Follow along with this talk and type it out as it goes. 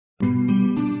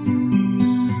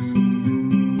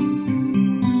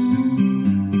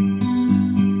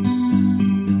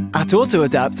At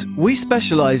AutoAdapt, we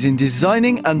specialise in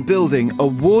designing and building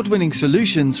award-winning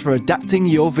solutions for adapting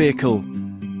your vehicle.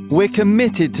 We're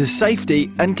committed to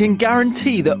safety and can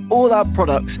guarantee that all our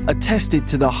products are tested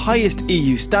to the highest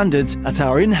EU standards at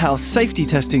our in-house safety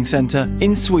testing centre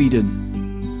in Sweden.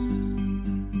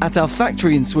 At our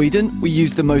factory in Sweden, we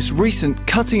use the most recent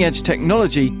cutting-edge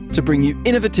technology to bring you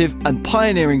innovative and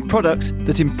pioneering products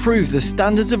that improve the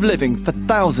standards of living for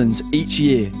thousands each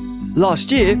year.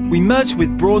 Last year, we merged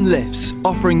with Braun Lifts,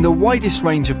 offering the widest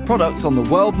range of products on the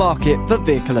world market for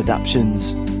vehicle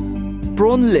adaptations.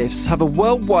 Braun Lifts have a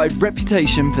worldwide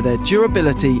reputation for their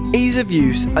durability, ease of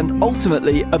use and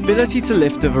ultimately ability to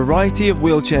lift a variety of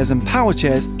wheelchairs and power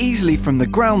chairs easily from the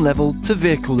ground level to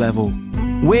vehicle level.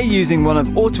 We're using one of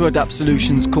AutoAdapt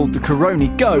solutions called the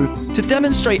Coroni Go to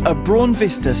demonstrate a Braun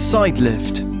Vista side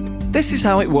lift. This is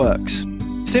how it works.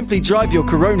 Simply drive your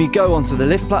Coroni Go onto the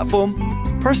lift platform,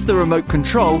 press the remote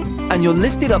control and you're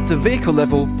lifted up to vehicle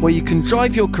level where you can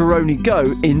drive your Coroni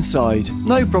Go inside.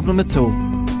 No problem at all.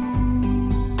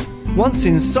 Once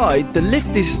inside, the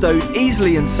lift is stowed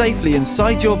easily and safely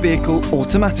inside your vehicle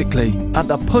automatically at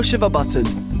the push of a button.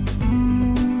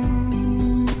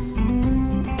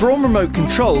 Braun remote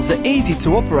controls are easy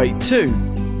to operate too.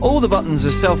 All the buttons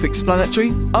are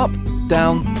self-explanatory: up,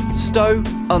 down, stow,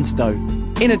 unstow.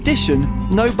 In addition,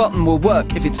 no button will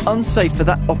work if it's unsafe for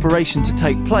that operation to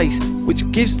take place, which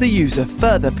gives the user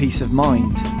further peace of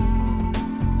mind.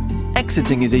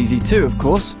 Exiting is easy too, of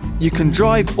course. You can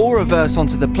drive or reverse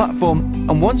onto the platform,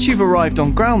 and once you've arrived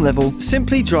on ground level,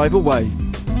 simply drive away.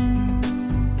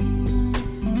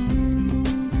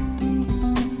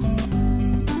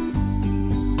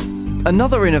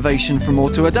 Another innovation from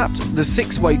AutoAdapt, the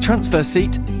 6-way transfer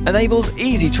seat, enables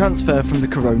easy transfer from the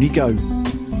Coroni Go.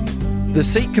 The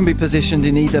seat can be positioned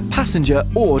in either passenger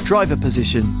or driver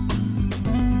position.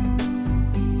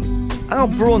 Our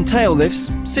Braun tail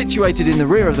lifts, situated in the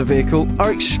rear of the vehicle,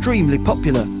 are extremely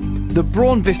popular. The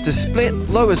Braun Vista split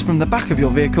lowers from the back of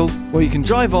your vehicle, where you can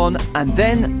drive on and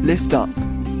then lift up.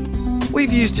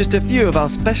 We've used just a few of our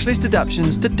specialist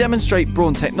adaptations to demonstrate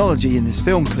Braun technology in this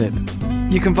film clip.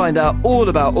 You can find out all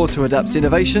about AutoAdapt's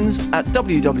innovations at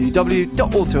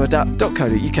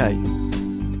www.autoadapt.co.uk.